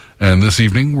And this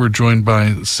evening, we're joined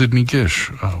by Sydney Gish.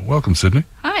 Welcome, Sydney.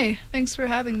 Hi, thanks for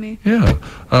having me. Yeah.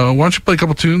 Why don't you play a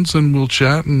couple tunes and we'll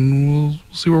chat and we'll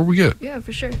see where we get. Yeah,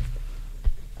 for sure.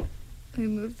 Let me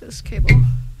move this cable.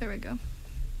 There we go.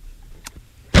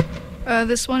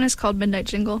 This one is called Midnight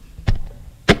Jingle.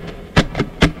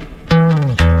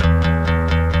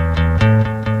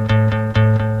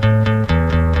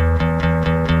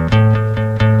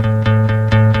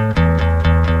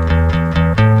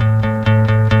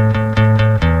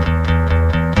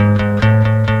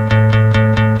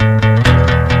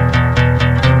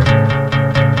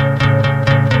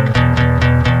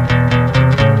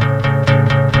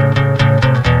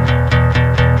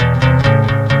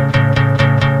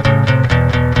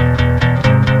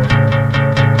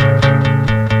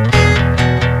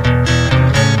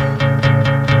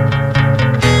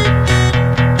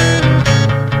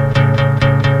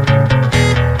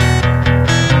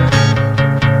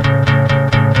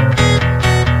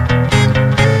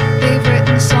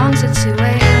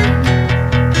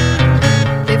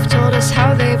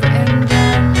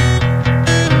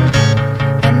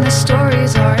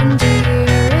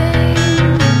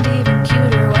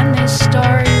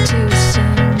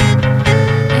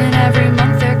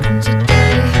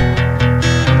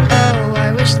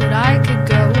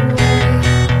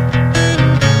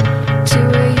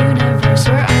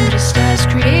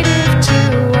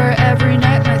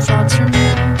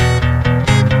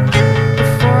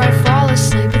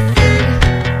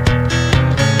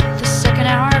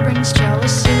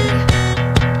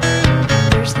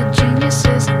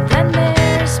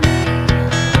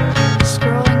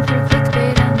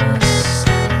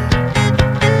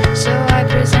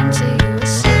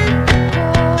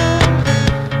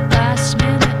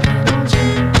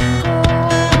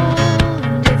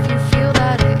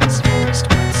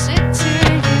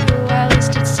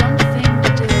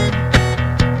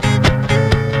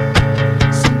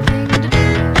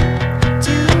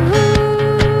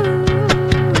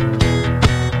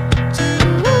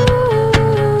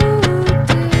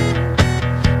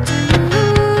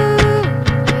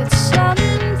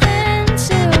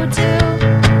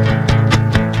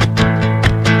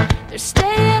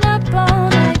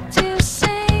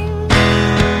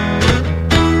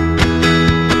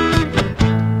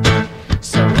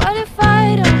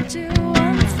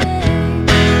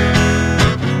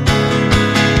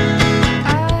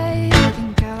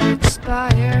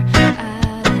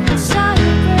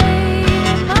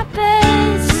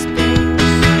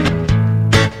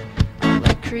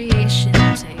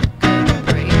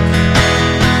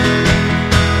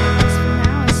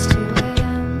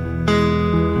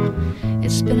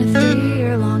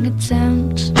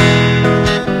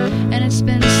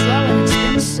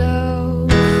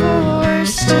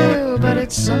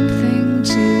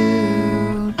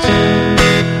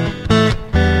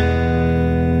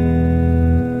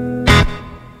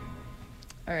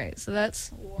 So that's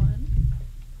one.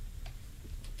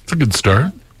 It's a good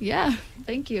start. Yeah,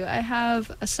 thank you. I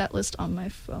have a set list on my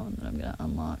phone that I'm going to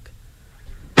unlock.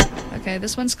 Okay,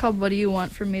 this one's called What Do You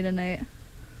Want From Me Tonight?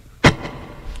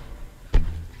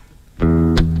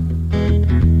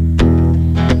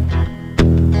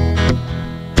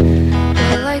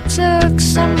 Well, I took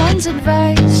someone's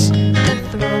advice.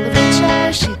 With the roll of a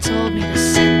chair, she told me to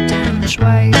sit down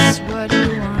twice. What do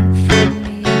you want from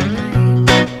me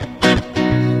tonight?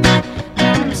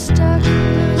 Now I'm stuck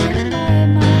losing my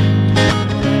mind.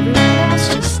 While everyone else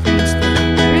just thinks that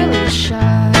I'm really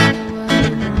shy. What do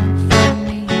you want from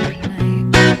me tonight?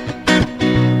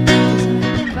 'Cause I'm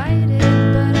invited,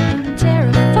 but I'm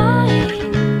terrifying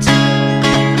too.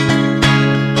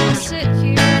 I'll sit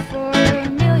here for a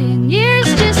million years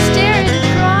just staring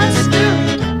across the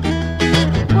room.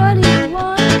 What do you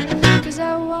want? 'Cause I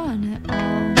want it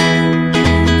all.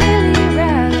 I'd really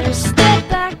rather step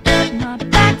back, but my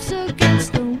back's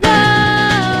against the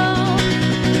wall.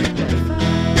 But if I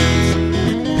was you,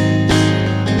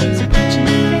 to punch in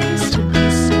the face, to be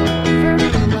so over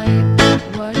polite.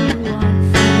 What do you want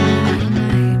from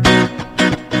me tonight?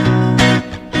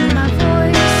 And my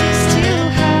voice is too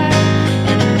high,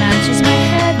 and it matches my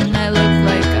head, and I look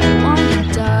like I wanna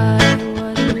die.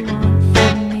 What do you want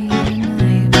from me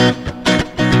tonight?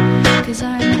 'Cause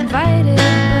I'm invited.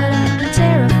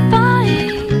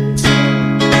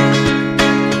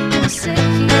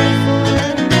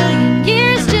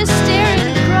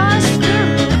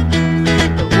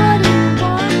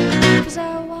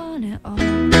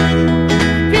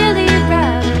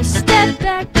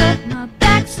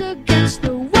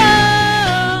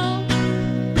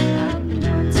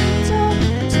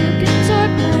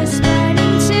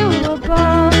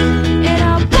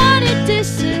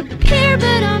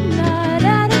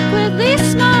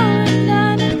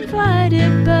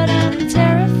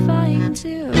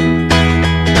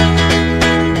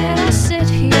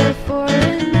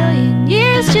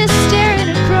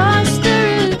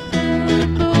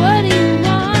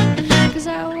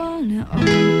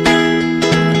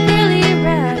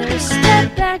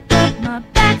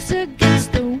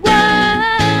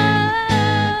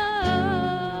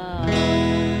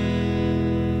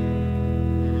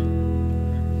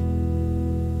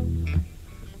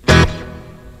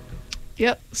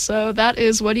 Yep. So that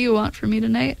is What Do You Want From Me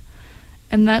Tonight?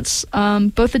 And that's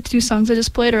both the two songs I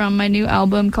just played are on my new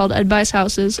album called Ed Buys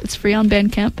Houses. It's free on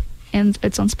Bandcamp, and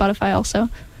it's on Spotify also.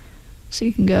 So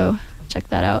you can go check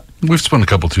that out. We've spun a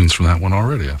couple tunes from that one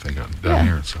already, I think, down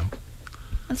here. So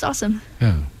that's awesome.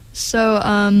 Yeah.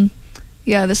 So,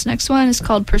 this next one is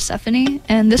called Persephone,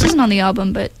 and this isn't on the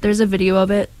album, but there's a video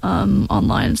of it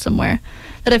online somewhere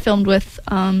that I filmed with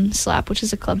Slap, which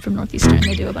is a club from Northeastern.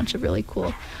 They do a bunch of really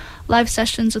cool live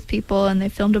sessions with people, and they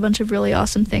filmed a bunch of really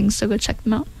awesome things, so go check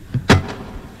them out.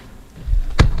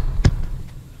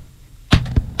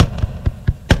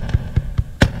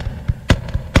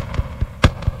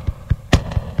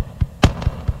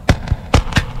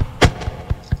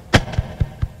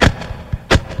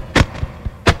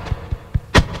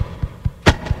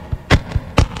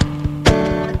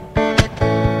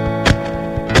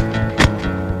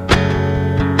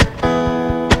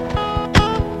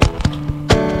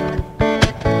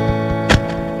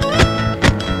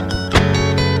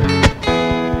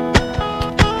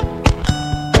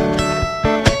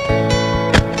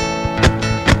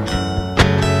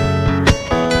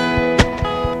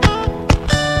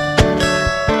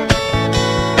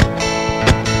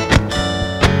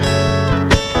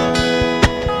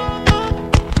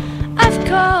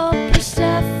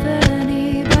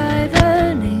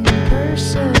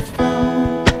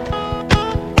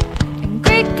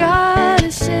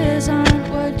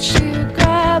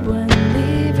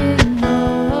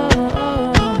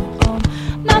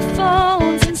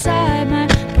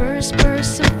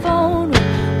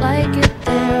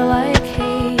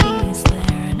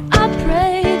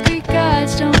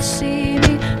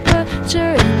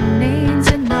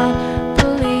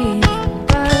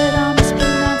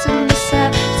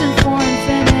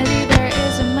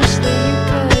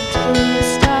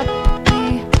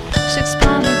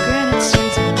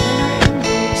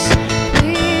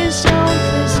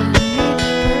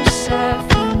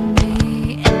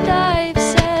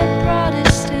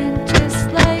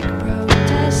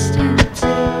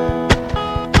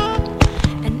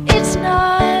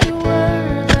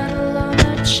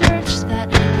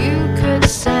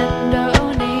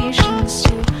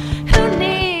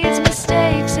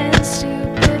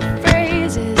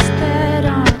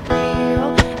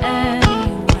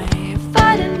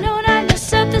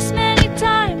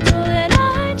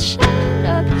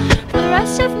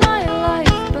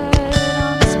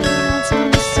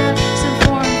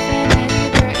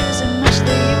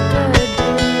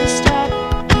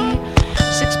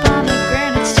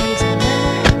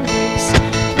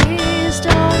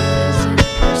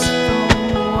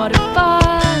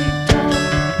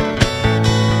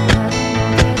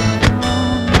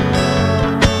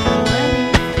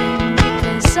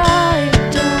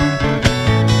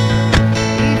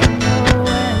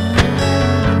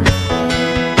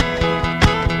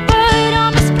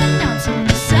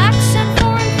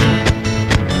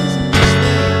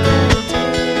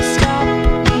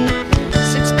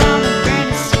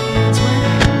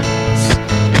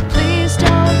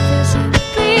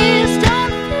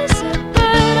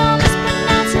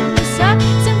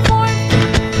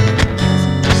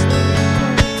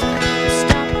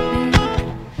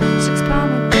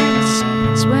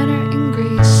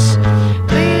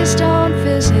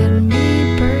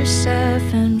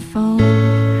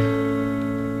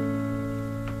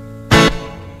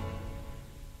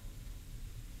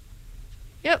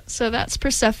 So that's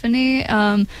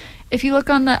Persephone. If you look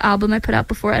on the album I put out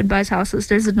before, Ed Buys Houses,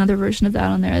 there's another version of that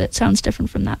on there that sounds different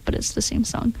from that, but it's the same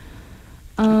song.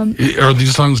 Are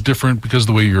these songs different because of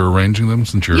the way you're arranging them,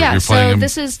 since you're playing them?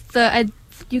 This is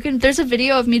there's a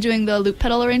video of me doing the loop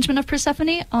pedal arrangement of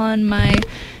Persephone on my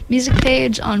music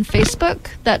page on Facebook.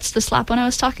 That's the Slap one I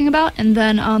was talking about, and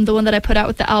then the one that I put out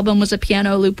with the album was a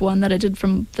piano loop one that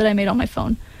I made on my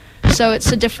phone. So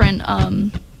it's a different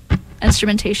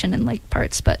instrumentation and like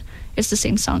parts, but it's the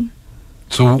same song.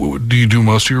 So do you do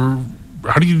most of your?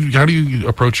 How do you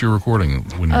approach your recording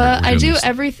when you're I do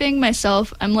everything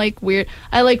myself. I'm like weird.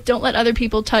 I don't let other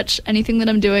people touch anything that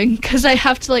I'm doing because I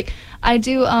have to I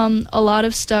do a lot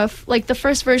of stuff. Like the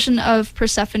first version of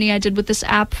Persephone I did with this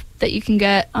app that you can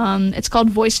get. It's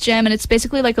called Voice Jam, and it's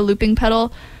basically like a looping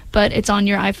pedal, but it's on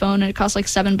your iPhone, and it costs like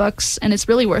 $7, and it's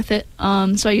really worth it.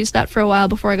 So I used that for a while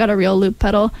before I got a real loop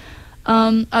pedal.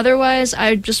 Otherwise,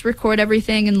 I just record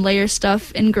everything and layer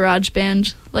stuff in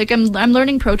GarageBand. Like I'm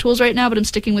learning Pro Tools right now, but I'm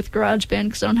sticking with GarageBand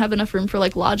because I don't have enough room for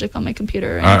like Logic on my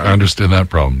computer. I understand that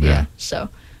problem. Yeah. So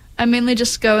I mainly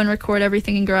just go and record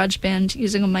everything in GarageBand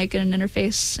using a mic and an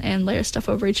interface and layer stuff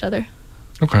over each other.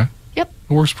 Okay. Yep.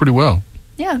 It works pretty well.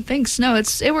 Yeah, thanks. No,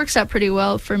 it works out pretty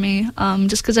well for me.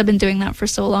 Just because I've been doing that for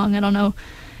so long, I don't know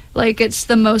Like, it's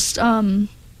the most,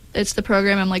 it's the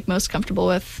program I'm, like, most comfortable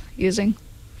with using.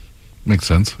 Makes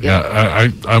sense. Yeah.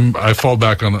 I fall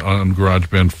back on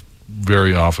GarageBand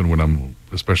very often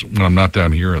especially when I'm not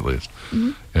down here, at least.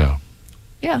 Mm-hmm. Yeah.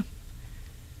 Yeah.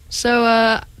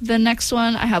 So the next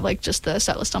one, I have like just the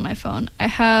set list on my phone. I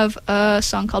have a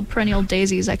song called Perennial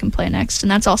Daisies I can play next,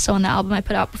 and that's also on the album I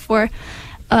put out before,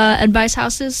 Advice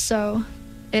Houses. So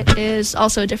it is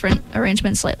also a different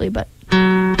arrangement slightly, but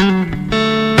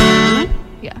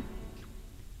yeah.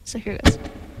 So here it goes.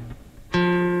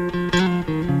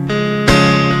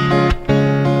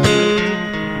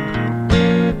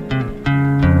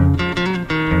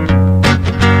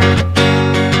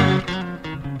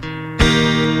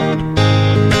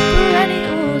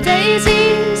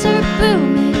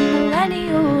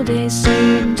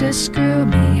 Screw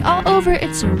me all over,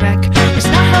 it's a wreck. It's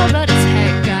not hell but it's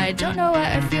heck. I don't know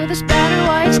why I feel this bad or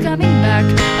why it's coming back.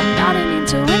 I'm not immune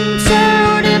to winter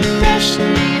or depression.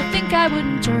 You think I would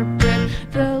interpret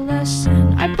the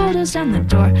lesson? I bulldoze down the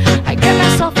door, I get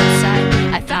myself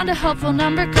inside. I found a helpful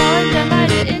number calling them, I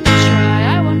didn't try.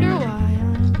 I wonder why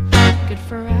I'm good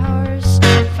for hours,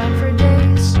 fine for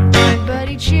days, but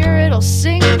each year it'll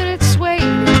sing that it's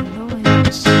waiting in the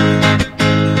winds.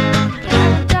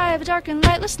 Dark and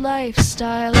lightless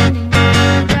lifestyle, ending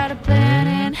without a plan.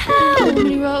 And how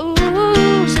many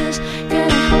roses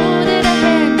can I hold in a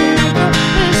hand? Can I go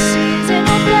the season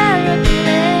or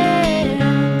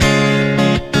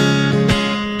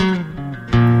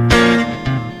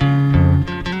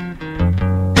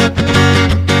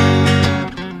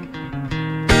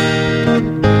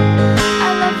I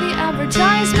love the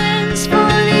advertisements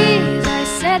for these. I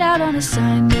set out on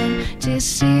assignment to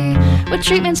see what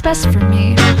treatment's best for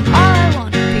me. All I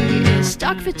wanna be is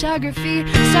stock photography,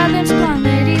 silence blonde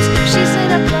ladies. She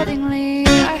said up lovingly,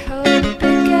 I hope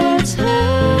it gets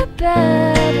her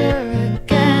better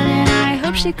again. And I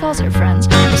hope she calls her friends.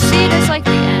 You see, that's like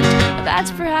the end.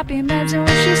 That's for happy meds. And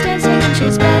when she stands singing,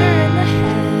 she's better in the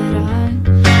head. I'm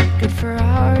good for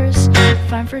hours,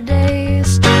 fine for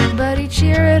days, but each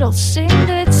year it'll sing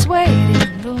that it's waiting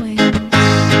in the wings.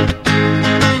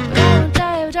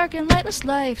 Dark and lightless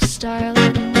lifestyle,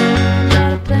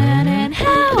 got a plan. And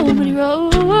how many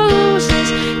roses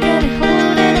can I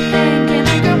hold in a hand? Can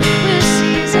I go with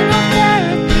seasonal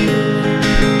therapy?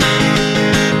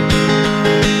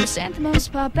 Chrysanthemums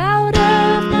pop out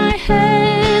of my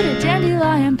head, a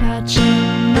dandelion patch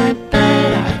in my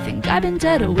bed. I think I've been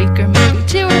dead a week or maybe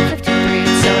 2 or 53,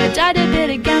 so I died a bit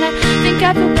again. I think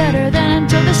I feel better then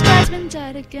until the sky's been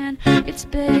dead again. It's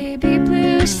baby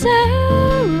blue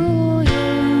cerulean.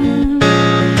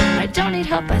 I don't need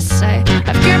help, I say.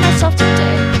 I've cured myself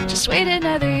today. Just wait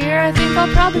another year. I think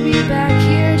I'll probably be back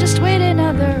here. Just wait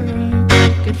another.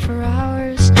 Good for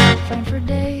hours, fine for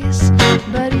days,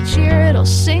 but each year it'll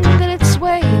sing that it's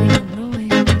waiting in the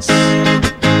wings.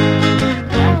 But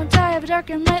I won't die of a dark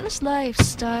and lightless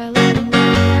lifestyle. Anyway,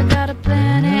 I got a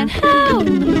plan. And how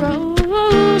many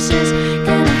roses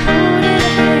can I hold in a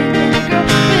hand? Can I grow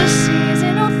this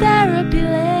seasonal therapy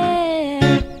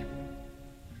land?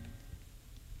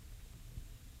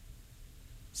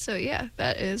 So yeah,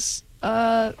 that is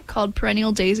called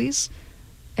Perennial Daisies,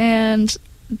 and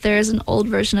there's an old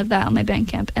version of that on my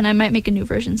Bandcamp, and I might make a new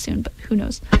version soon, but who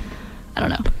knows? I don't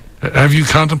know. Have you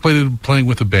contemplated playing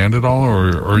with a band at all,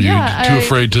 or are you too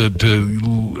afraid to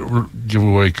give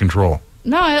away control?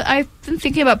 No, I've been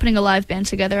thinking about putting a live band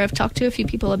together. I've talked to a few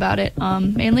people about it.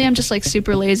 Mainly I'm just like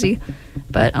super lazy,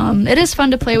 but it is fun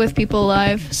to play with people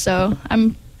live, so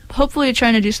I'm hopefully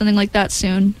trying to do something like that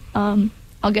soon.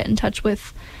 I'll get in touch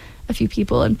with a few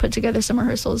people and put together some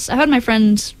rehearsals. I had my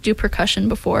friends do percussion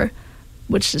before,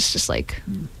 which is just like,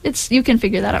 you can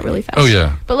figure that out really fast. Oh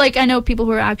yeah. But like, I know people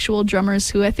who are actual drummers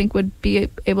who I think would be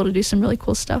able to do some really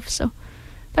cool stuff, so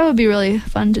that would be really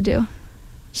fun to do.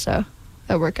 So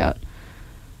that would work out.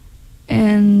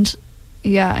 And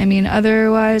yeah, I mean,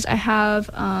 otherwise I have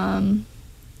I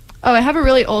have a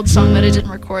really old song that I didn't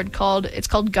record it's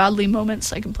called Godly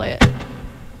Moments. I can play it.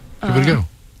 Give it a go.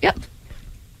 Yep.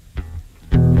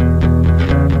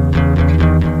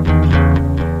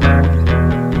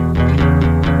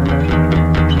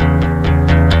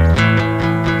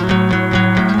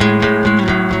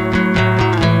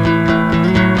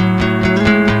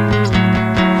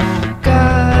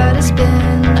 God has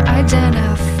been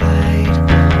identified.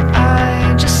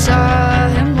 I just saw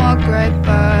him walk right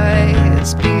by.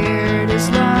 His beard is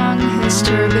long, his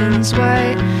turban's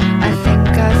white. I think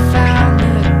I found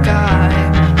the guy.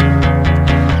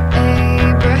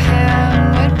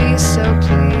 Abraham would be so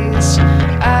pleased,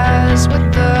 as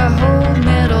with the whole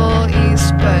Middle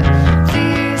East. But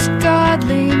these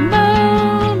godly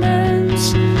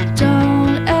moments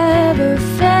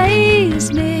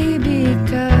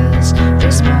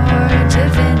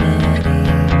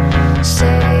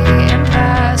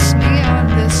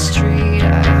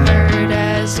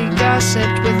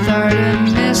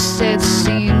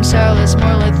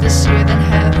easier than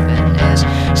heaven is.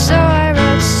 So I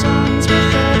wrote songs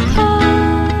with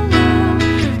Apollo,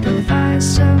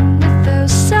 revised some with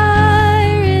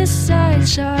Osiris. I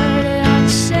charted on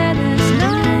Santa's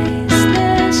nice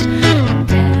list, and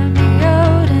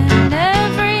cameoed in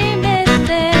every myth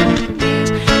in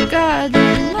these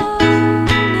godly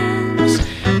moments.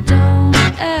 Don't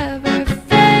ever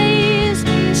faze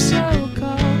me, so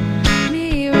call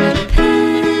me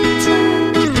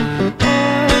repentant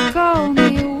or call me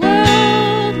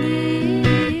worldly.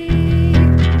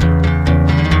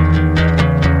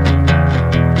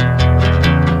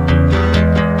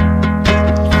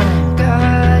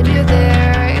 God, you're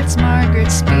there, it's Margaret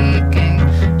speaking.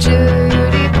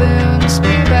 Judy Blume's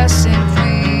pubescent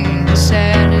queen.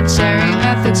 Sanitary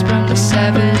methods from the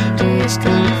 70s,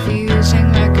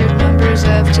 confusing record numbers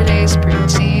of today's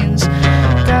preteens.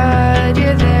 God,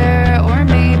 you're there, or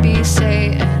maybe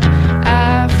Satan.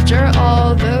 After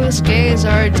all, those gays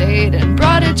are dating.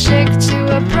 Brought a chick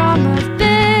to a prom of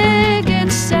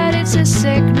bigots, said it's a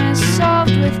sickness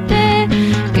solved with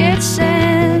bigots,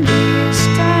 and these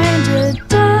kind of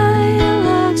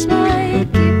dialogues might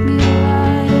keep me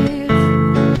alive.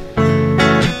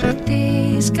 But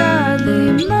these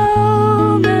godly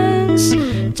moments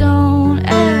don't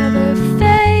ever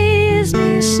faze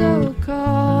me, so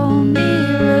call me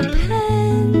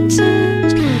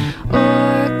repentant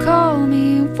or call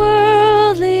me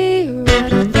worldly.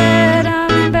 Rather that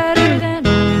I'm better than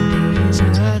all these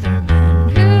other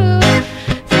men who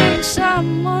think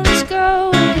someone's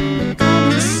going to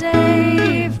come and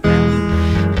save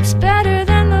them. It's better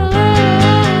than the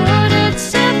Lord,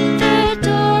 it's at the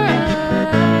door. I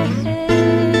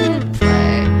hit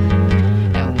play,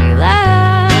 and we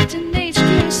laughed in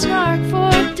HQ snark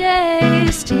for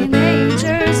days.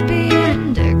 Teenagers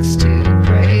being dicks to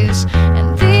praise,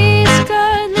 and these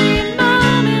godly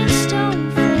moments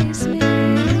don't faze me.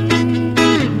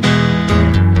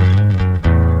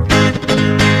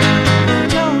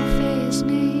 Don't faze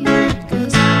me,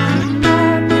 'cause I'm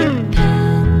not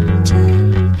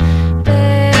repentant,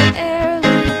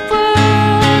 barely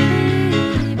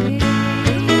worldly.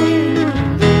 Being a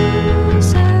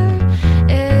loser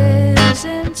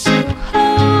isn't so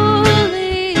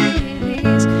holy.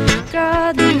 These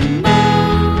godly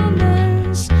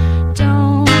moments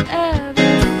don't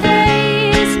ever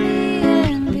faze me,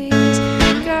 and these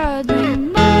godly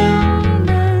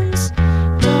moments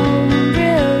don't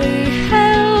really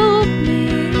help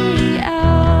me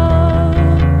out.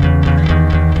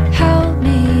 Help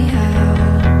me out.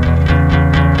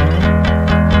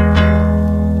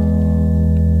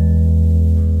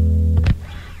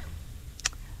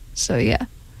 So yeah.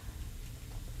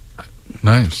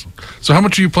 Nice. So how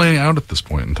much are you playing out at this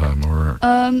point in time? Or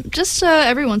Just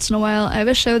every once in a while. I have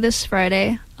a show this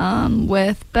Friday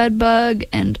with Bedbug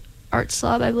and Art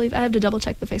Slob, I believe. I have to double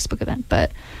check the Facebook event,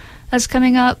 but that's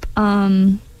coming up.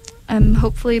 I'm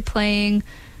hopefully playing,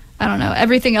 I don't know,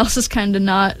 everything else is kind of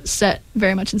not set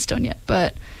very much in stone yet,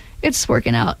 but it's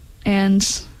working out, and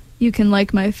you can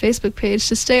like my Facebook page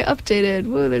to stay updated.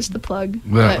 Woo, there's the plug.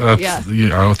 that's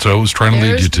what I was trying to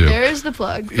lead you to. There's the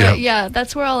plug. But yeah,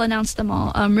 that's where I'll announce them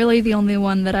all. Really, the only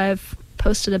one that I've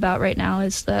posted about right now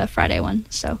is the Friday one.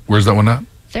 So Where's that one at?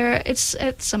 it's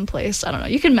at some place. I don't know.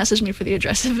 You can message me for the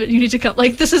address if you need to come.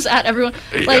 Like, this is at everyone.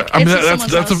 Like, I mean, it's at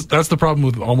someone's house. that's the problem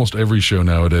with almost every show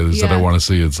nowadays that I Yeah. want to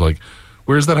see. It's like,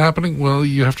 where's that happening? Well,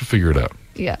 you have to figure it out.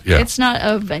 Yeah. Yeah. It's not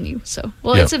a venue. So,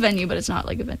 well, Yeah. it's a venue, but it's not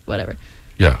like a venue. Whatever.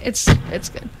 Yeah. It's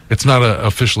good. It's not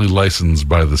officially licensed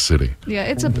by the city. Yeah,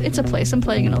 it's a place. I'm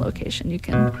playing in a location. You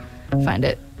can find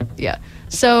it. Yeah.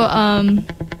 So,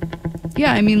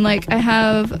 yeah, I mean, like, I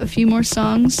have a few more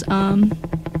songs.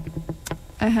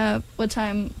 I have, what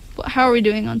time? How are we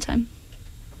doing on time?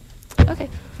 Okay.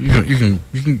 You can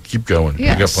keep going. You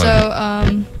Yeah. got So,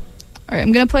 plenty. all right,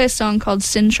 I'm gonna play a song called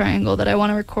Sin Triangle that I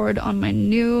want to record on my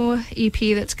new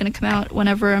EP that's gonna come out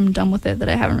whenever I'm done with it, that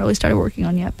I haven't really started working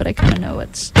on yet, but I kind of know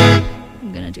what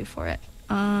I'm gonna do for it.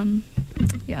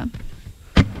 Yeah.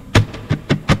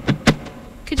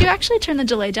 Could you actually turn the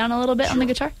delay down a little bit on the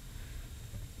guitar?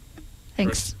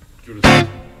 Thanks.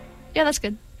 Yeah, that's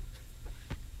good.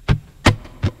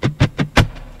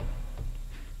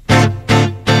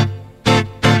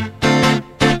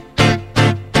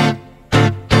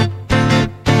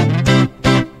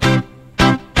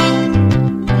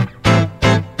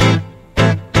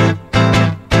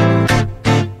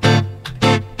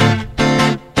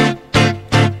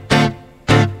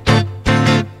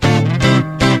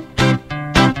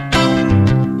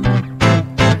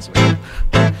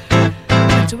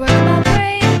 To work my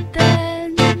brain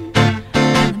then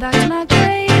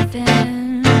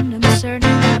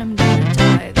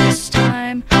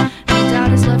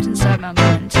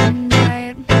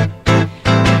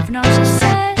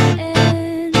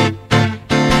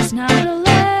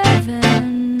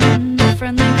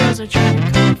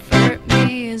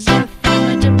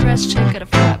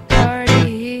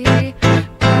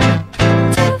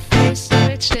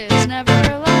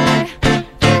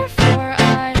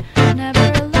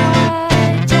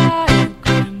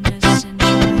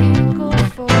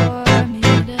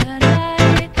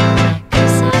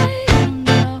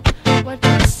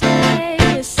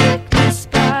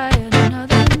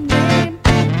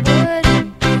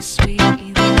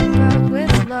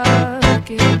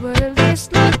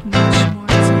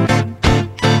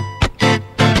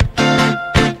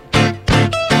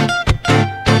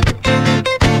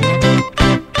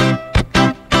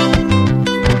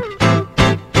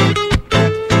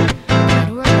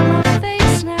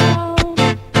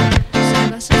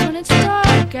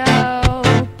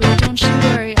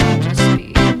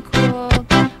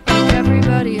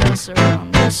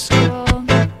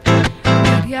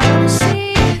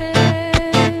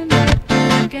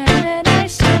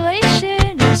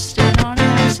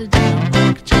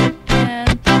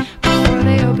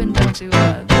to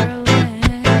other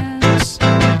lands.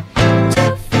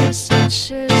 Two-faced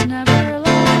inches never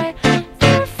lie,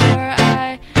 therefore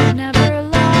I never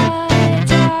lie.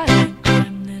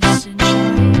 Diagram this in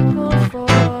triangle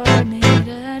for me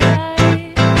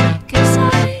tonight, 'cause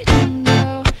I don't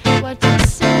know what to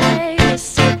say. A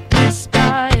sickness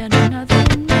by another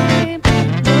name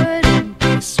wouldn't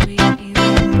be sweet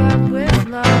either, but with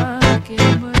luck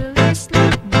it would at least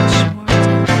look much more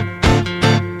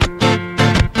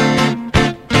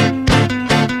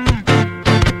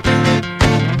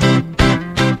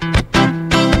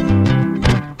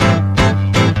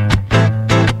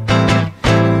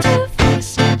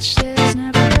two-faced inches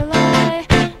never lie,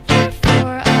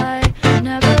 therefore I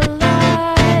never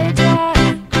lie.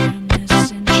 Diagram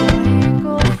this in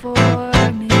triangle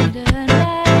for me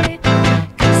tonight,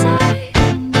 'cause I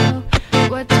don't know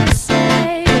what to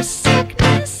say. A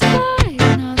sickness by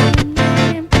another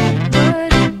name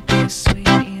wouldn't be sweet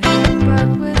either, but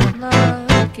with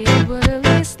luck it would at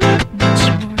least look much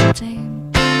more tame.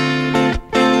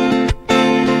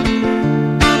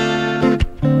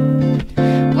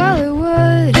 Well, it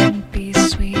wouldn't be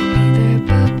sweet either,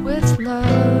 but with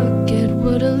luck it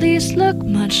would at least look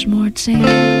much more tame.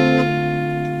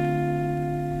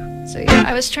 So yeah,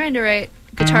 I was trying to write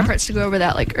guitar parts to go over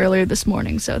that like earlier this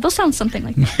morning, so they'll sound something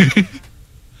like that.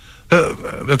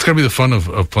 That's gotta be the fun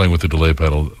of playing with the delay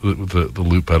pedal, with the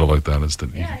loop pedal like that. Is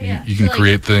that you can Like-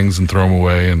 create things and throw them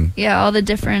away, and Yeah, all the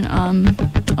different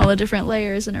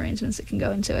layers and arrangements that can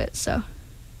go into it, so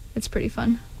it's pretty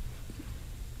fun.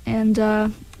 And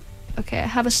okay, I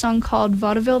have a song called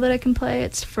Vaudeville that I can play.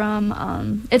 It's from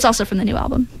it's also from the new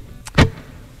album.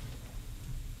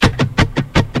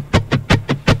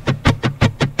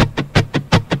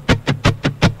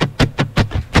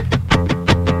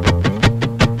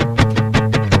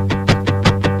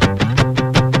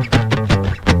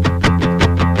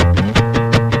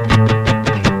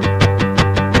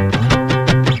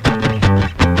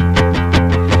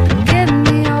 Give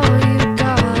me all you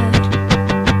got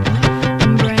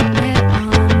and bring it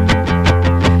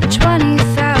on.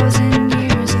 20,000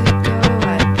 years ago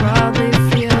I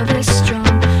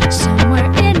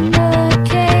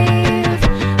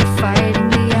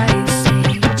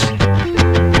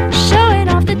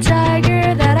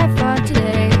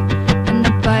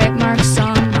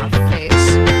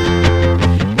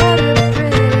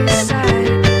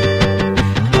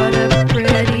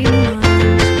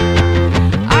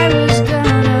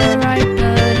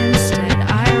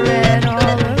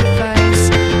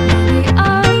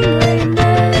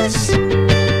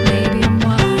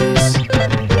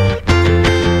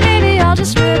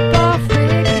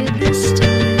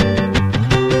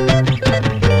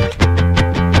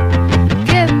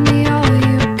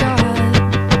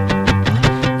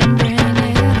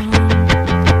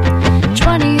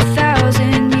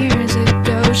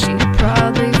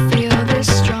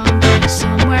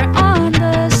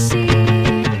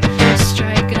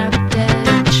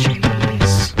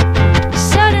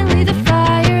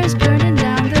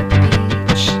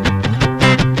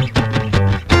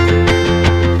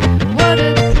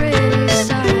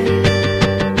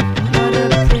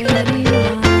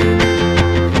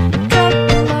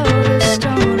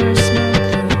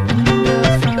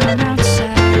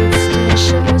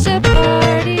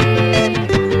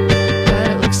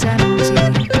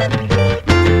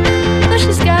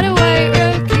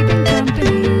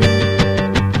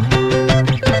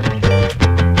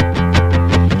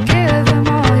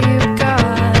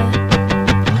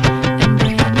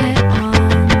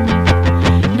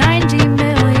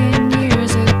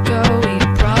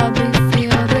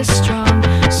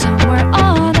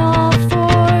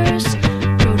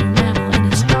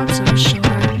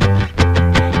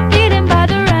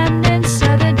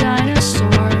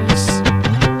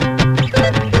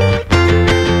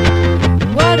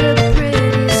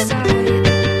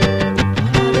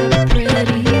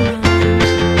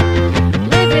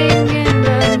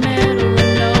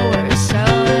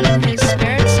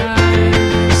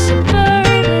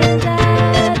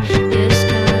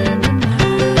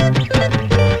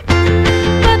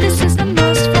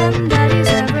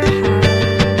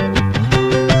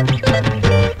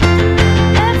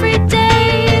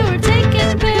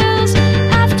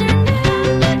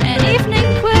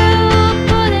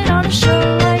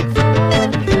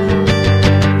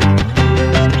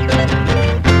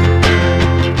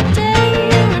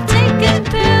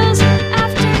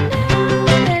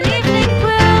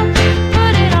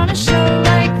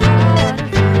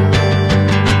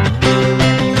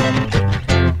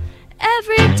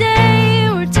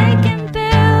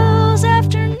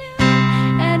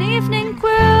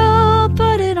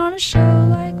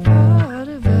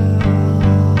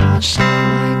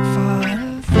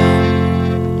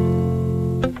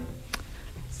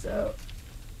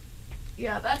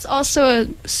also a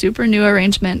super new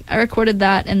arrangement. I recorded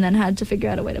that and then had to figure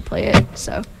out a way to play it.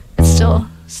 So it's still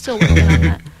working on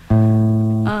that.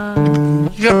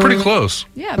 You got pretty close.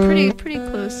 Yeah, pretty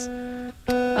close.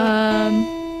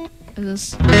 Is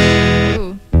this?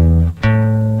 Ooh.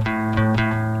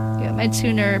 Yeah, my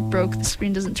tuner broke. The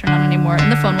screen doesn't turn on anymore,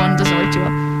 and the phone one doesn't work too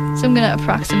well. So I'm gonna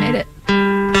approximate it.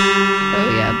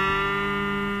 Oh yeah.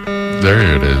 There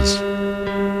it is.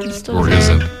 It still Or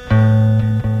doesn't. isn't.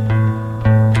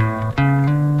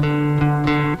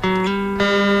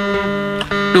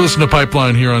 You're listening to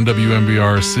Pipeline here on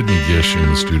WMBR. Sydney Gish in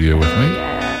the studio with me.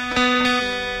 Yeah.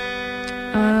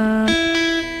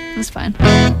 That's fine.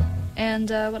 And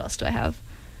what else do I have?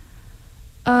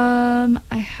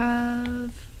 I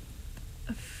have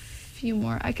a few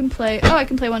more. I can play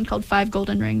one called 5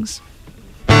 Golden Rings.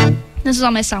 This is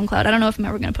on my SoundCloud. I don't know if I'm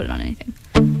ever going to put it on anything.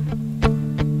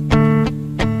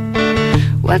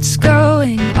 What's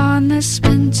going on this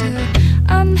winter?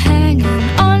 I'm hanging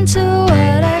on to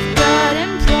what I've got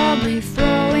and probably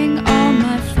throwing all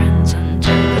my friends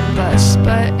under the bus,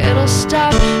 but it'll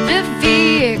stop. The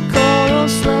vehicle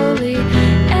rolls slowly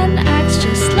and acts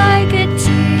just like a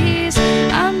tease.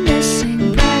 I'm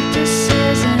missing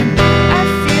practices and I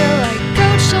feel like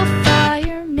Coach will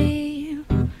fire me.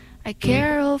 I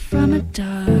carol from a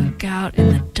dugout in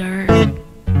the dirt.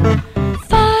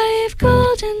 5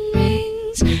 golden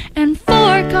rings and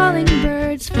 4 calling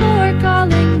birds, 4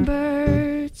 calling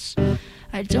birds.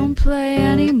 I don't play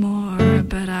anymore,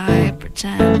 but I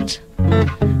pretend.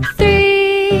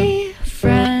 3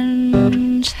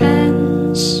 French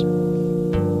hens.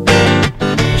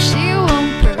 She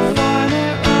won't perform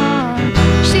it wrong.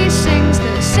 She sings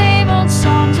the same old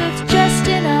songs with just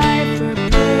an eye for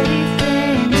pretty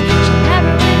things. She'll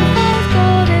never win 5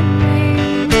 golden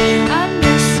rings. I'm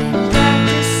missing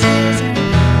practices and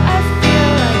I feel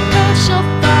like Coach will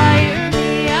fire me.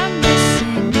 I'm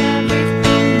missing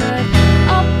everything, but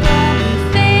I'll probably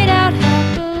fade out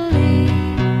happily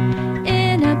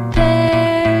in a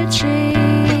pear tree.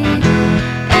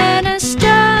 And I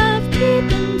stopped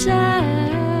keeping tallies,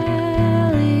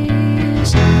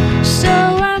 so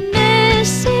I'm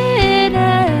missing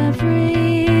everything.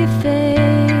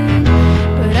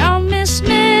 But I'll miss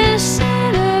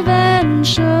missing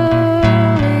eventually.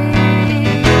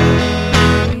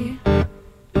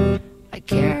 I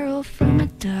carol from a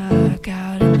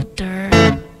dugout in the dirt.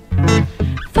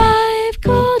 5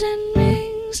 golden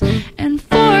rings and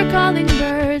 4 calling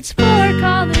birds, 4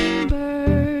 calling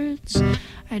birds.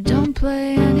 I don't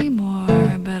play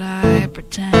anymore, but I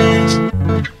pretend.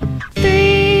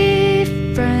 3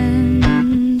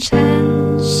 French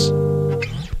hens.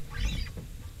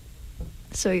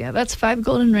 So yeah, that's 5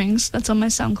 golden rings. That's on my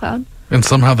SoundCloud. And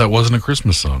somehow that wasn't a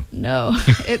Christmas song. No,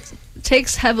 it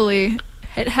takes heavily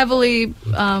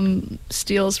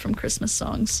steals from Christmas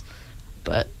songs,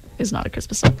 but is not a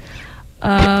Christmas song.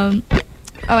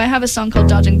 I have a song called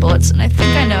Dodging Bullets, and I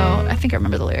think I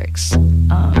remember the lyrics.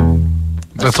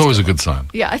 That's always a good sign.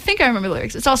 Yeah, I think I remember the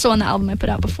lyrics. It's also on the album I put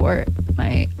out before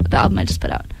the album I just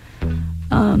put out.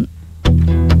 I'm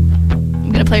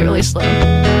gonna play it really slow,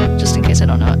 just in case I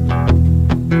don't know it.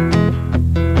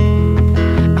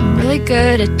 I'm really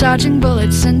good at dodging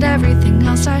bullets and everything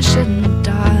else I shouldn't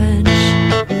dodge.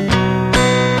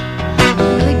 I'm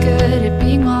really good at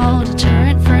being all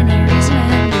deterrent for no reason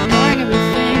and ignoring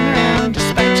everything around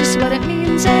despite just what it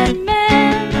means. And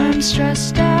man, I'm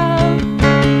stressed out.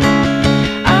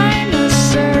 I'm a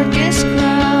circus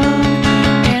clown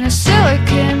in a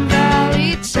Silicon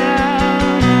Valley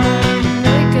town. I'm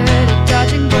really good at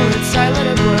dodging bullets. I let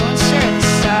a boil and stare at the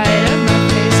side of my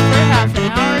face for half an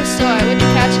hour so I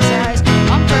wouldn't catch his eyes.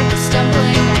 On purpose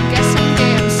stumbling, I guess I'm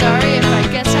gay. I'm sorry if I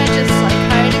guess I just like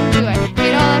hiding. Do I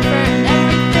hate all effort and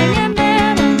everything? And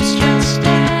man, I'm stressed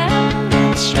out.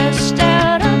 I'm stressed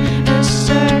out. I'm a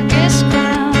circus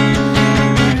clown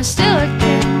in a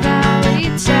Silicon Valley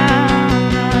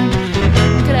town.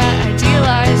 I'm good at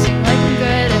idealizing, like I'm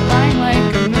good at lying, like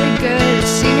I'm really good at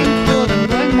seeming cool, then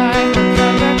blowing my own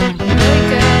cover. I'm really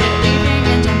good at leaving,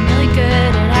 and I'm really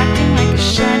good at acting like a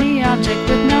shiny object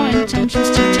with no intentions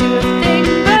to do a thing.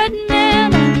 But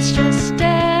man, I'm stressed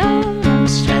out. I'm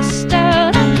stressed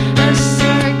out. I'm a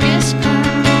circus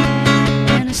clown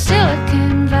in a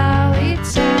Silicon Valley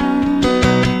town,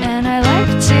 and I like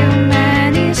too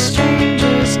many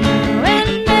strangers now.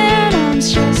 And man, I'm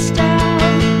stressed out.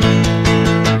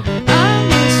 I'm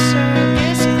a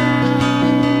circus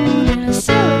clown in a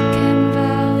Silicon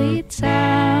Valley town.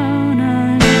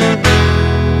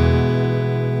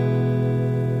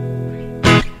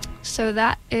 So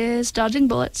that is Dodging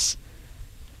Bullets,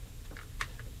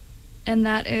 and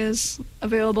that is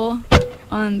available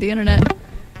on the internet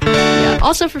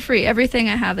Also for free. Everything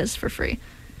I have is for free.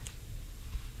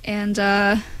 And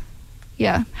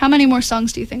yeah, how many more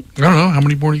songs do you think? I don't know. How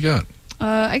many more do you got?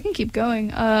 I can keep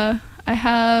going. I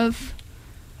have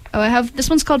this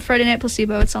one's called Friday Night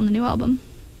Placebo. It's on the new album.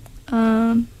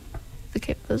 The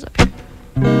capo's up here.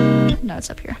 No, it's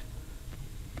up here.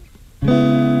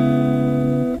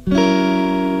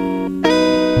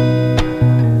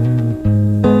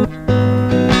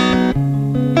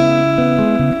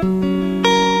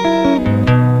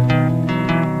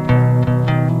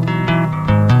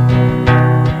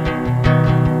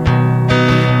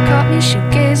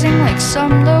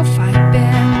 Some lo-fi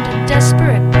band, a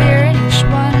desperate beer in each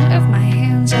one of my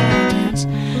hands. I'll dance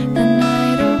the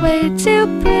night away to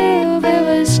prove it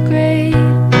was great.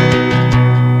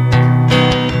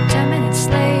 10 minutes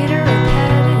later,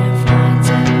 repetitive lines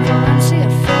and Valencia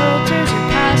filters are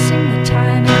passing the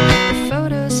time, and the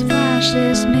photos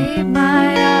flashes made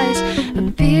my eyes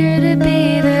appear to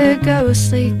be the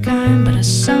ghostly kind. But I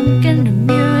sunk into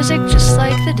music just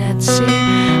like the Dead Sea.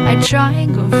 I try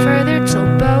and go further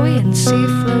till Bowie and sea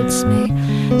floats me.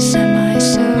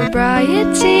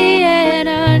 Semi-sobriety and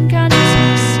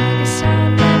unconsciousness. I guess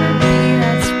I'll never be,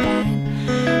 that's fine.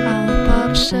 I'll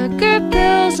pop sugar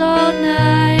pills all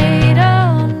night,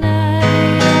 all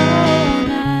night, all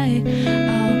night.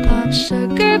 I'll pop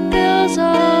sugar pills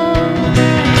all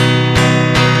night.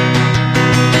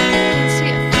 Can't see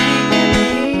a thing in the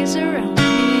haze around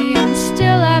me. I'm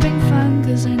still having fun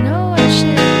 'cause I know I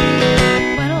should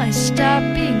be. When will I stop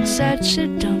being such a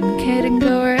dumb kid and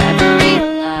go wherever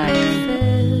real life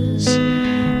is?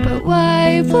 But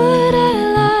why would I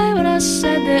lie when I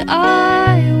said that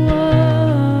I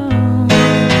won't? I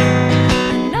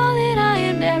know that I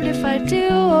am damned if I do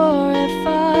or if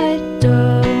I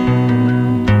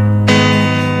don't.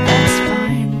 That's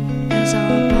fine, 'cause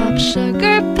I'll pop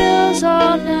sugar pills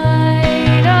all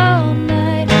night, all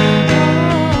night,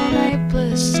 all night.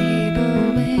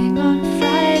 Placeboing on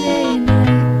Friday night.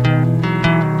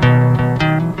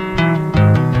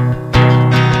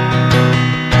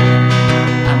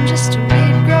 I'm just a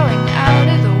weed growing out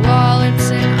of the wall. It's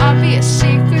an obvious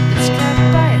secret that's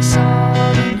kept by us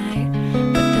all tonight.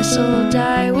 But this'll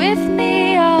die with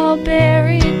me. I'll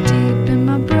bury it deep in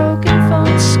my broken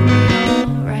phone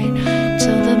screen. Alright,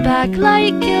 till the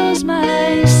backlight kills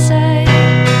my sight.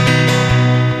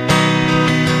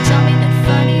 Tell me that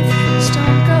funny things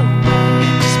don't go away.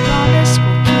 Just promise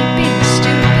we'll keep being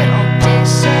stupid all day.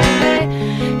 Survey,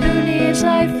 who needs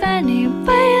life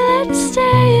anyway? Let's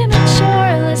stay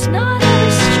immature, let's not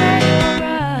ever stray.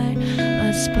 Alright,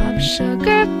 let's pop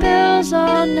sugar pills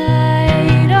all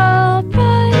night.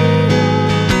 Alright,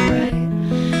 alright.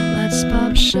 Let's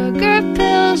pop sugar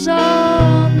pills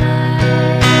all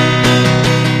night.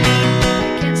 I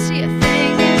can't see a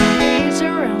thing in the haze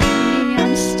around me.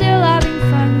 I'm still having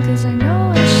fun 'cause I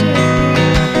know I should be.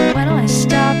 When will I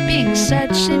stop being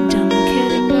such a dumb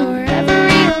kid and go wherever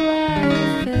real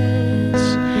life is?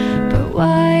 But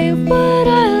why would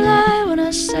I lie when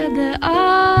I said that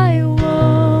I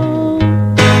won't?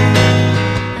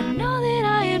 I know that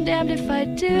I am damned if I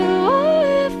do or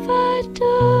if I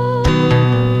don't.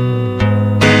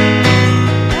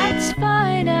 That's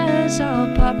fine, as I'll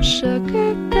pop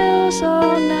sugar pills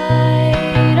all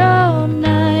night, all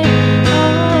night,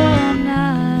 all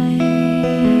night.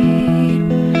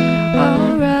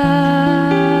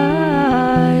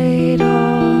 Alright,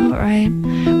 alright.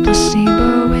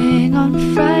 Placeboing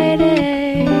on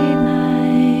Friday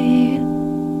night.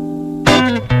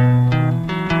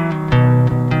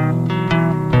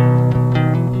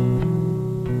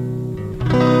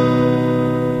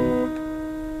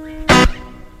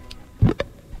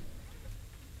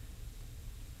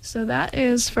 So that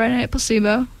is Friday Night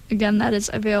Placebo. Again, that is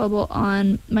available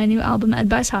on my new album, Ed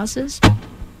Buys Houses.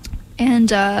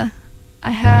 And I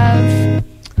have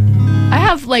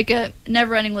like a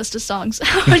never-ending list of songs.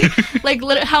 How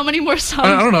many more songs?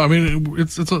 I don't know. I mean,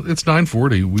 it's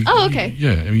 9:40. Oh, okay.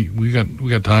 Yeah, I mean, we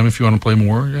got time if you want to play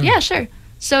more. Yeah, sure.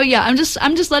 So yeah, I'm just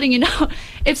letting you know,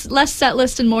 it's less set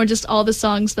list and more just all the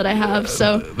songs that I have.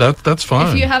 So that's fine.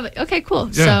 If you have, okay, cool.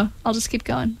 Yeah. So I'll just keep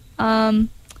going.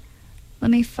 Let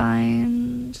me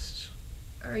find.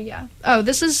 Or yeah. Oh,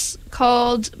 this is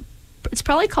called. It's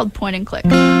probably called Point and Click. So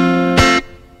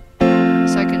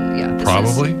I can, yeah. This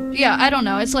Probably. Yeah, I don't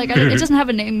know. It's like it doesn't have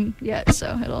a name yet,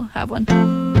 so it'll have one.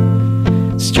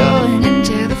 Strolling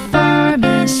into the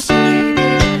pharmacy,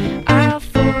 out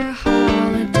for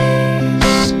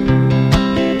holidays.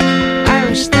 I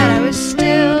wish that I was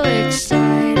still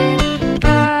excited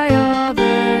by all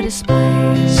the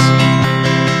displays.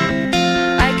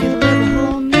 I could live a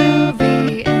whole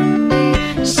movie and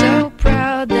be so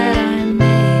proud that I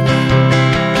made it.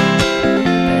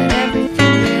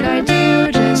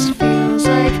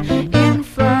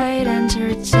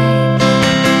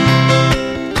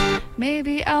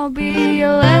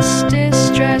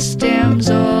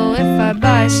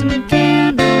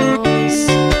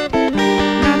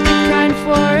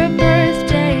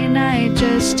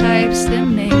 to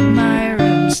make my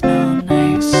room smell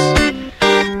nice.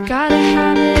 Gotta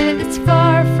have it, it's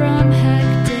far from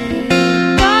hectic.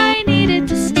 I need it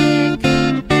to stick. I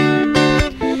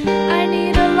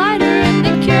need a lighter and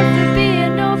the cure for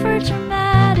being over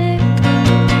dramatic.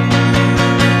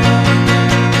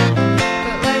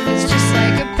 But life is just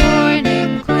like a point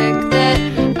and click that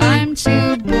I'm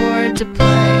too bored to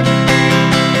play.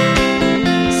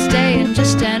 Staying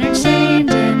just entertained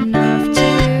enough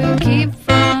to keep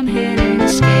from hitting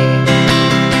escape.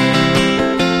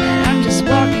 And I'm just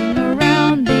walking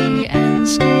around the end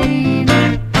screen,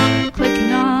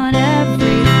 clicking on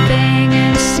everything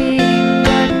and seeing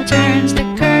what turns the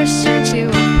cursor to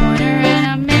a pointer, and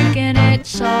I'm making it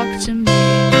talk to me.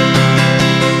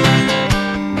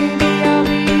 Maybe I'll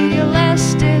be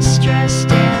less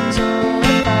distressed and dull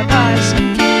if I buy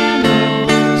some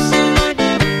candles,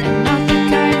 and not the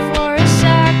kind for a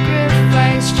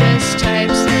sacrifice, just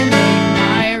types that make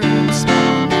my room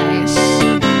smell nice.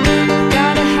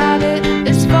 Gotta have it,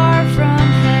 it's far from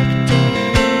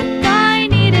hectic. I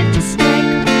need it to stick.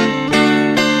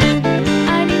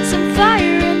 I need some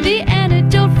fire and the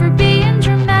antidote for being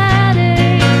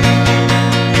dramatic.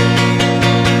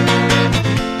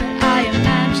 But I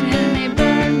imagine they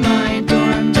burned my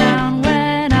dorm down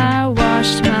when I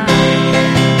washed my hair.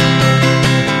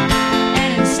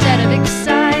 And instead of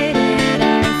excited, I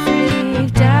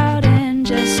freaked out and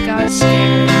just got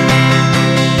scared.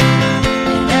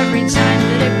 And every time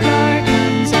that a car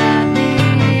comes at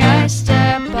me, I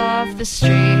step off the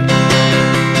street. And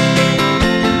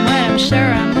when I'm sure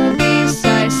I'm obese,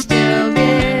 I still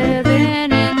give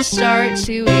in and start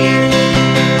to eat.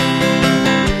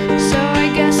 So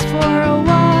I guess for a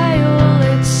while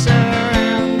it's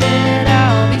surrounded,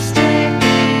 I'll be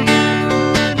sticking.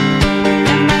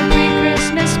 And my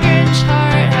pre-Christmas Grinch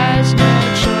heart has no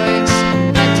choice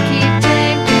but to keep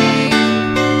ticking.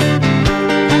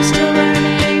 I'm still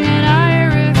learning and I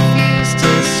refuse to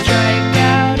strike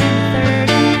out in third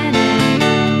inning.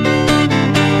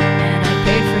 And I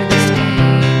paid for this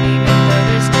game even though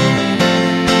there's no winning.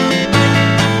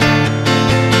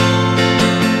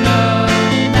 No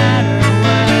matter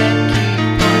what, keep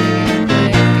pointing and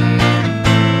clicking.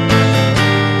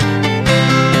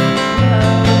 No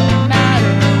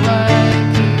matter what,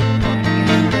 keep pointing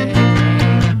and clicking.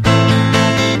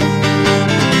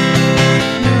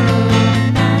 No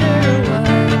matter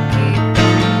what, keep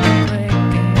pointing and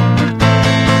clicking.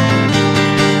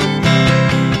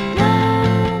 No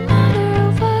matter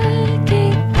what,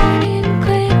 keep pointing and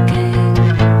clicking.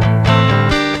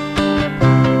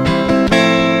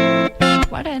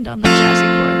 Why'd I end on the jazzy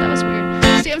chord? That was weird.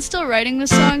 See, I'm still writing this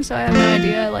song, so I have no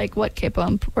idea like what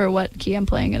capo or what key I'm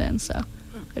playing it in. So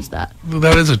there's that.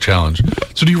 That is a challenge.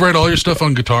 So do you write all your stuff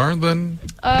on guitar then?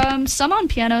 Some on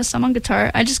piano, some on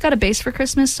guitar. I just got a bass for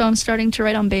Christmas, so I'm starting to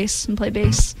write on bass and play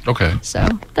bass. Okay. So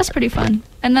that's pretty fun.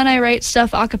 And then I write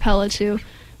stuff a cappella too,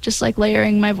 just like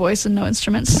layering my voice and no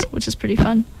instruments, which is pretty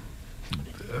fun.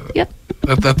 Yep,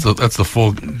 That's the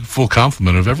full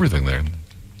complement of everything there.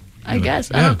 I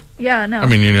guess. Yeah. Yeah, no. I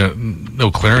mean,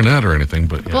 no clarinet or anything,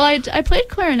 but yeah. Well, I played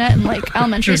clarinet in like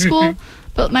elementary school,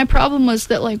 but my problem was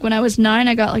that like when I was 9,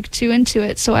 I got like too into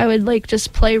it, so I would like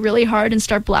just play really hard and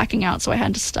start blacking out, so I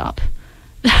had to stop.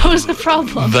 That was the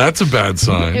problem. That's a bad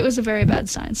sign. It was a very bad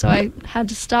sign, so I had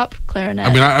to stop clarinet.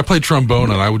 I mean, I played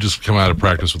trombone, and I would just come out of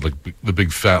practice with like the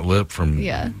big fat lip from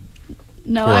Yeah.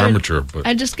 No, poor amateur. But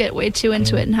I just get way too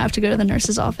into it and have to go to the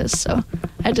nurse's office, so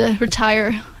I had to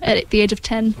retire at the age of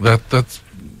 10. that's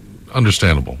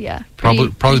understandable. Yeah. Probably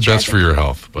pretty best tragic. for your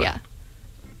health. But Yeah.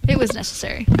 It was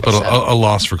necessary. but so, a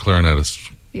loss for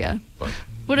clarinetists. yeah. But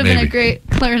Would have been a maybe. great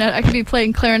clarinet. I could be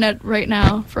playing clarinet right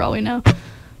now, for all we know.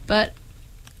 But,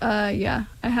 yeah,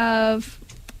 I have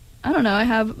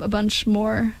a bunch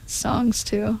more songs,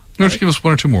 too. No, just give us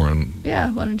one or two more. And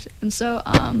Yeah, one or two. And so,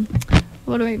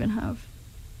 what do I even have?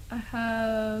 I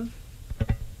have...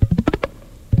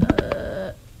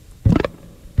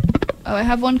 I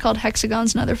have one called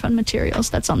Hexagons and Other Fun Materials.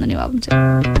 That's on the new album, too.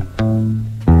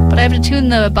 But I have to tune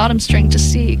the bottom string to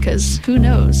C, because who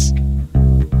knows?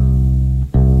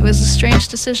 It was a strange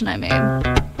decision I made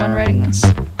when writing this.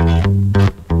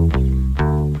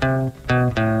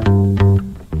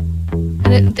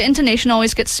 And the intonation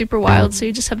always gets super wild, so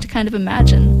you just have to kind of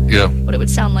imagine yeah, what it would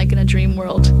sound like in a dream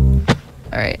world.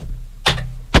 All right.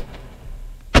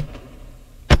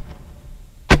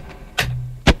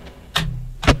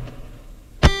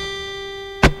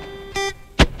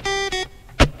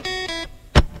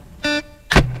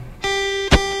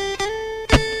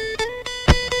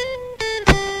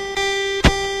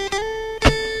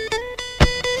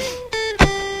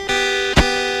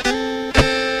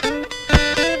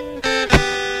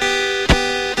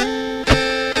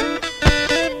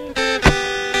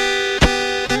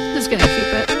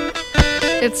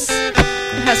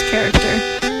 it has character.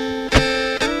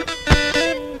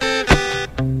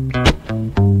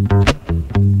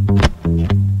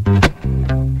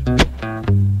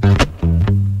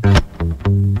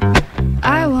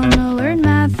 I wanna learn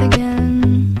math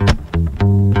again,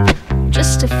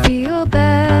 just to feel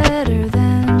better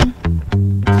than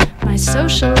my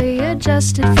socially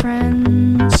adjusted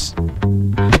friends,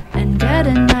 and get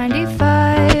a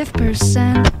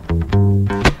 95%.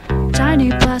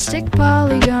 Tiny plastic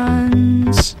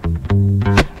polygons,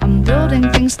 I'm building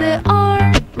things that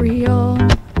aren't real,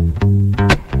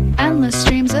 endless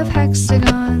streams of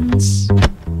hexagons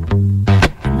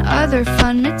and other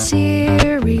fun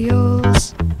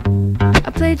materials.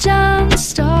 I play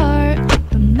Jumpstart,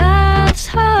 but math's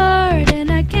hard,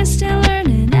 and I can't stand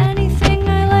learning anything.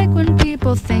 I like when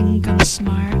people think I'm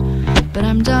smart, but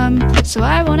I'm dumb, so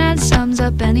I won't add sums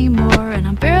up anymore. And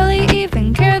I barely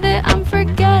even care that I'm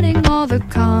forgetting all the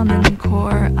common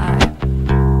core. I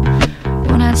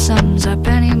won't add sums up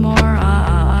anymore.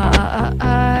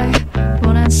 I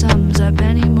won't add sums up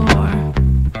anymore.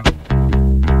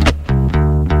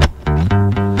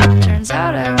 Turns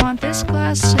out I want this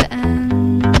class to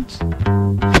end.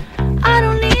 I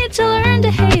don't need to learn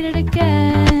to hate it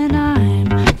again. I'm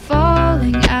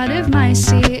falling out of my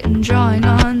seat and drawing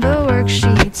on the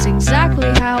worksheets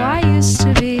exactly how I used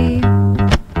to be.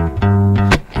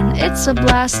 And it's a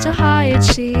blast to high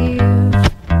achieve,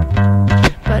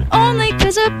 but only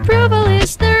 'cause approval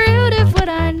is the root of what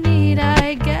I need.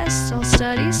 I guess I'll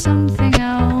study something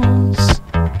else,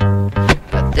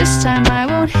 but this time I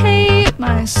won't hate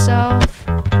myself.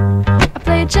 I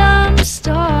play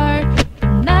Jumpstart,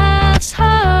 but math's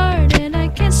hard, and I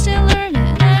can't stand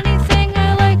learning anything.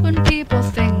 I like when people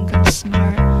think I'm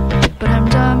smart, but I'm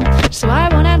dumb, so I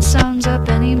won't add sums up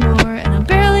anymore. And I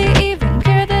barely even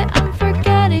care that I'm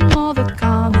forgetting all the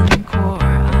common core.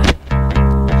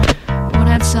 I won't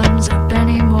add sums up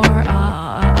anymore.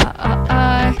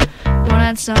 I won't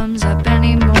add sums up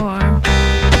anymore.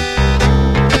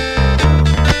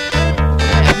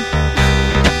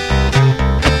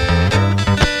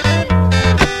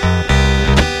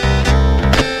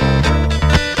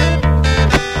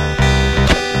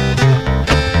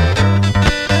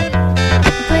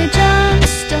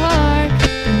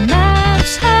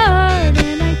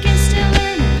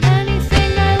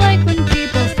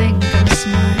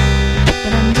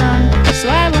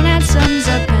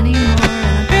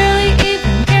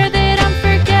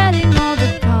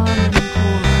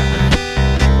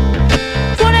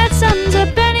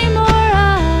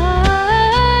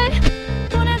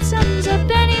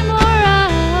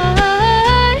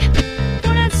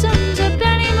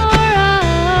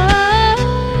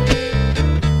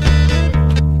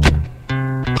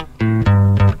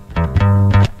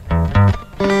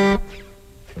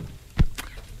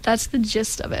 That's the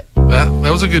gist of it. That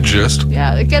was a good gist.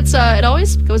 Yeah, it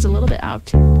always goes a little bit out.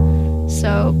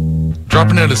 So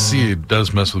dropping out of C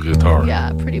does mess with guitar.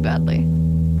 Yeah, pretty badly.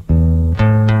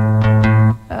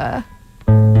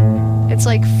 It's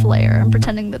like flare. I'm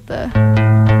pretending that the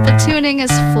tuning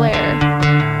is flare.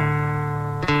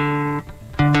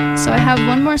 So I have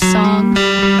one more song,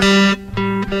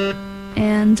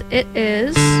 and it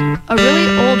is a really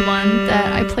old one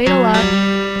that I played a lot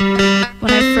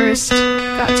when I first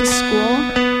got to school,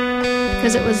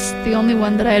 because it was the only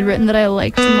one that I had written that I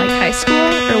liked in like high school,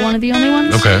 or one of the only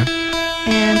ones. Okay.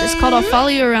 And it's called I'll Follow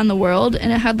You Around the World,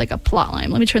 and it had like a plot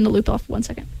line. Let me turn the loop off 1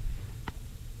 second.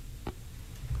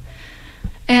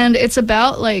 And it's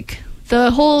about like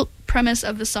the whole premise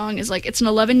of the song is like it's an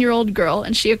 11-year-old girl,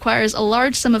 and she acquires a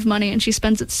large sum of money, and she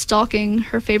spends it stalking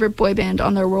her favorite boy band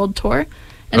on their world tour.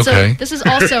 And so this is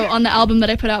also on the album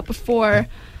that I put out before.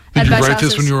 Did you write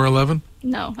this when you were 11?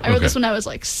 No, I wrote this when I was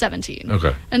like 17.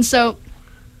 Okay. And so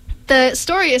the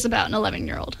story is about an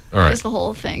 11-year-old. All right. Is the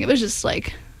whole thing. It was just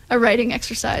like a writing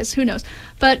exercise. Who knows?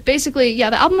 But basically, yeah,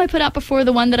 the album I put out before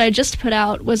the one that I just put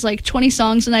out was like 20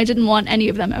 songs, and I didn't want any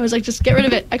of them. I was like, just get rid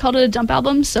of it. I called it a dump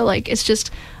album. So like it's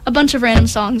just a bunch of random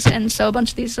songs, and so a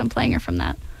bunch of these I'm playing are from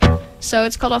that. So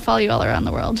it's called I'll Follow You All Around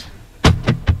the World.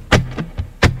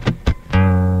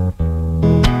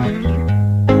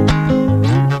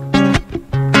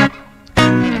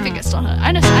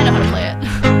 I know how to play it.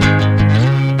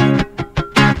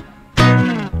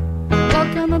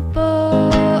 Welcome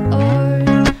aboard.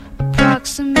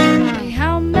 Approximately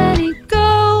how many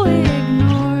go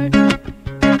ignored?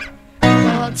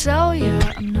 Well, I'll tell you,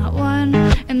 I'm not one,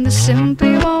 and this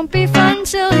simply won't be fun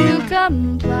till you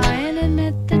comply and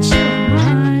admit that you're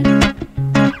mine.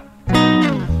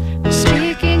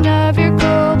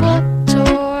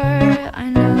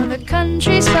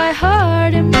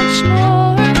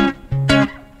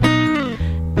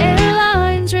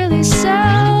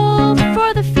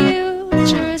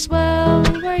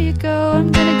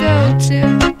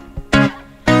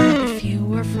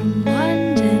 were from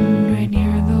London, right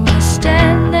near the West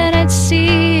End, then I'd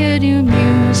see you do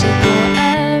musical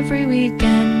every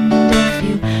weekend. If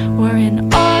you were in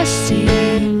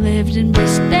Aussie, you lived in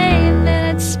Brisbane,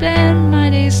 then I'd spend my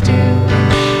days doing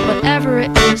whatever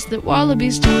it is that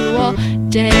wallabies do all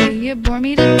day. You bore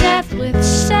me to death with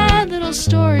sad little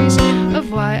stories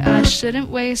of why I shouldn't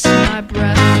waste my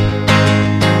breath,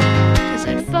 'cause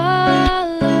I'd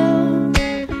follow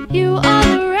you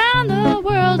all around the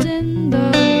world, and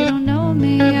though you don't know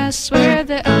me, I swear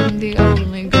that I'm the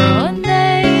only girl. And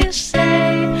they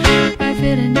say I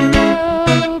fit in your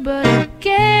row, but I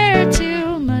care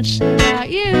too much about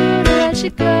you to let you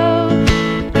go.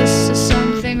 This is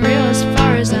something real as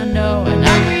far as I know, and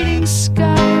I'm reading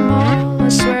Sky Mall. I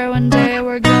swear one day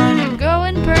we're gonna go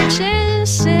and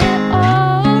purchase it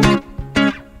all.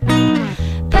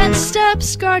 Pet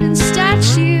steps, garden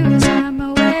statues, I'm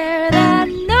aware that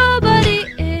nobody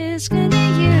is gonna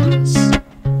use.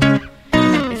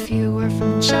 If you were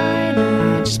from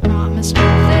China, I just promise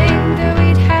one thing, that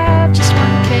we'd have just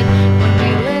one kid when we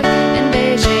live in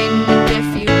Beijing. And if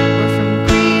you were from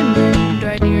Greenland,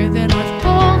 right near the North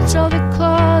Pole, tell the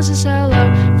clauses hello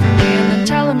from me, and then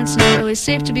tell them it's not really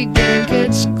safe to be giving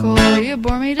kids coal. You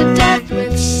bore me to death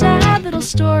with sad little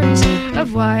stories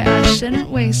of why I shouldn't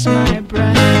waste my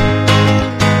breath,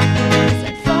 'cause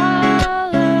I'd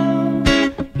follow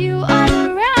you all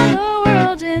around the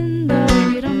world, and though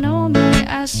you don't know me,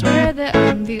 I swear that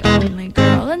I'm the only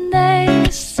girl. And they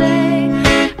say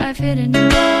I fit in your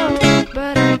role,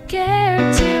 but I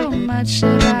care too much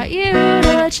about you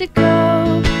to let you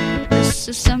go. This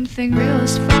is something real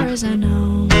as far as I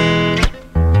know.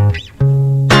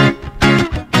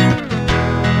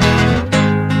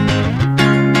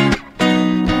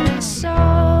 I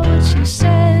saw what you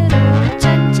said about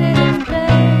tentative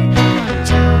play,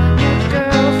 telling your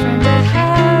girlfriend to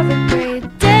have a great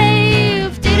day.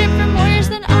 You've dated for more years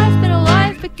than I've been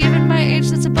alive, but given my age,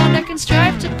 that's a bond I can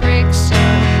strive to break. So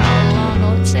how long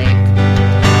will it take?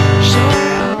 Sure,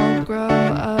 I'll grow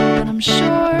up, and I'm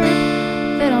sure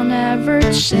that I'll never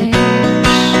change.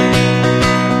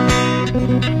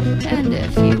 And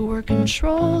if you were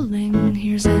controlling,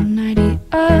 here's an idea.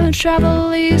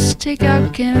 Travel east, take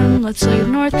out Kim, let's leave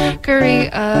North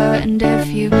Korea. And if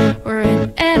you were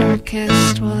an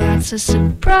anarchist, well, that's a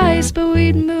surprise, but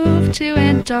we'd move to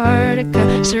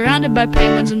Antarctica, surrounded by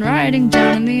penguins and riding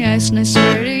down in the ice. And I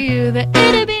swear to you that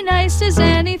it'd be nice as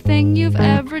anything you've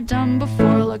ever done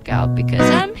before. Look out, because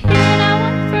I'm here now,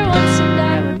 one for once, and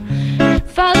I will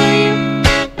follow you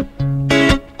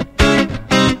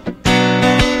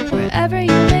wherever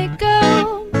you may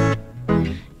go,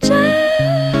 just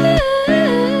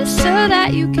so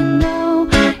that you can know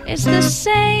it's the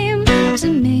same to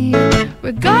me,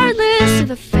 regardless of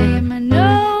the fame. I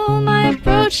know my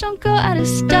approach don't go out of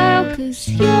style, 'cause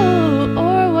you're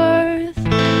worth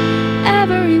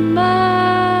every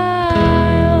mile.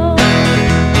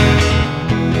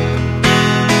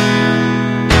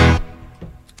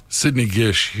 Sydney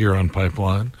Gish here on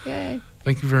Pipeline. Yay.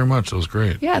 Thank you very much. That was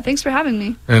great. Yeah, thanks for having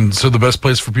me. And so the best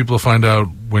place for people to find out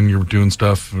when you're doing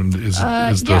stuff is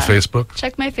the Facebook?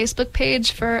 Check my Facebook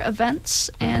page for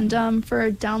events and for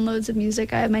downloads of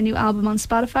music. I have my new album on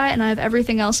Spotify, and I have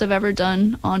everything else I've ever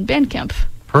done on Bandcamp.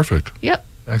 Perfect. Yep.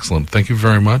 Excellent. Thank you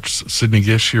very much. Sydney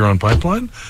Gish here on Pipeline.